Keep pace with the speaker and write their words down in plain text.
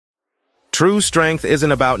True strength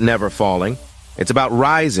isn't about never falling. It's about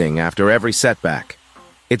rising after every setback.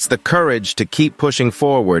 It's the courage to keep pushing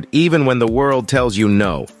forward even when the world tells you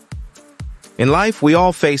no. In life, we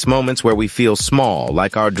all face moments where we feel small,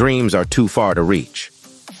 like our dreams are too far to reach.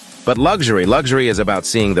 But luxury is about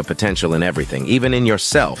seeing the potential in everything, even in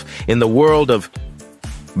yourself, in the world of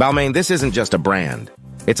Balmain. This isn't just a brand.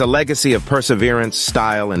 It's a legacy of perseverance,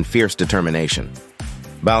 style, and fierce determination.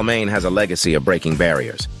 Balmain has a legacy of breaking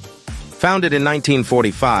barriers. Founded in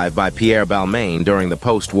 1945 by Pierre Balmain during the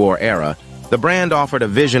post-war era, the brand offered a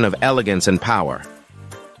vision of elegance and power.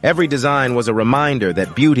 Every design was a reminder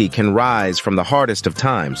that beauty can rise from the hardest of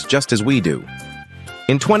times, just as we do.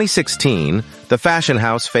 In 2016, the fashion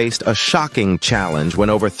house faced a shocking challenge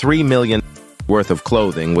when over $3 million worth of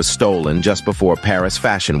clothing was stolen just before Paris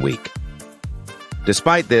Fashion Week.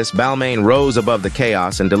 Despite this, Balmain rose above the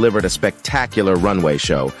chaos and delivered a spectacular runway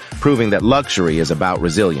show, proving that luxury is about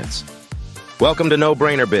resilience. Welcome to No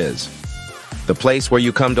Brainer Biz, the place where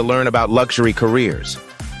you come to learn about luxury careers.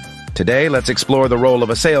 Today, let's explore the role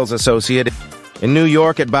of a sales associate in New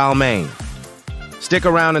York at Balmain. Stick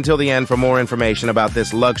around until the end for more information about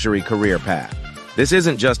this luxury career path. This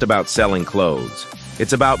isn't just about selling clothes.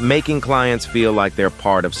 It's about making clients feel like they're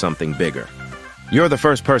part of something bigger. You're the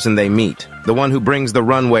first person they meet, the one who brings the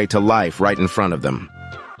runway to life right in front of them.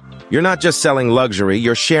 You're not just selling luxury,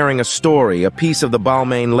 you're sharing a story, a piece of the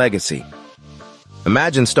Balmain legacy.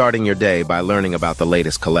 Imagine starting your day by learning about the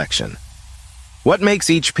latest collection. What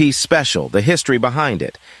makes each piece special, the history behind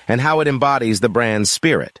it, and how it embodies the brand's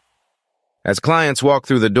spirit? As clients walk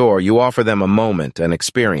through the door, you offer them a moment, an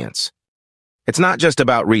experience. It's not just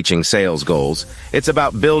about reaching sales goals, it's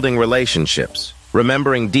about building relationships,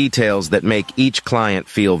 remembering details that make each client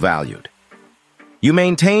feel valued. You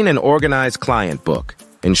maintain an organized client book,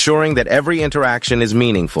 ensuring that every interaction is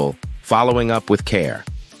meaningful, following up with care.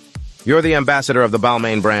 You're the ambassador of the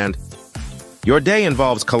Balmain brand. Your day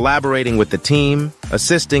involves collaborating with the team,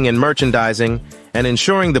 assisting in merchandising, and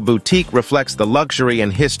ensuring the boutique reflects the luxury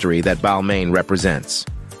and history that Balmain represents.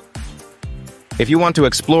 If you want to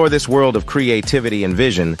explore this world of creativity and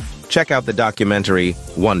vision, check out the documentary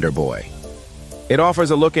Wonder Boy. It offers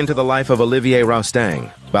a look into the life of Olivier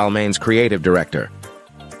Rousteing, Balmain's creative director,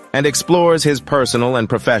 and explores his personal and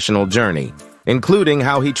professional journey, including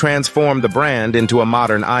how he transformed the brand into a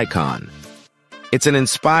modern icon. It's an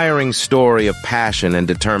inspiring story of passion and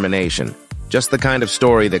determination, just the kind of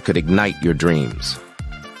story that could ignite your dreams.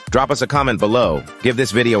 Drop us a comment below, give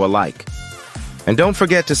this video a like, and don't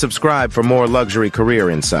forget to subscribe for more luxury career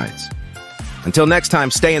insights. Until next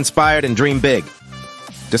time, stay inspired and dream big.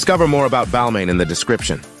 Discover more about Balmain in the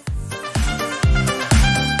description.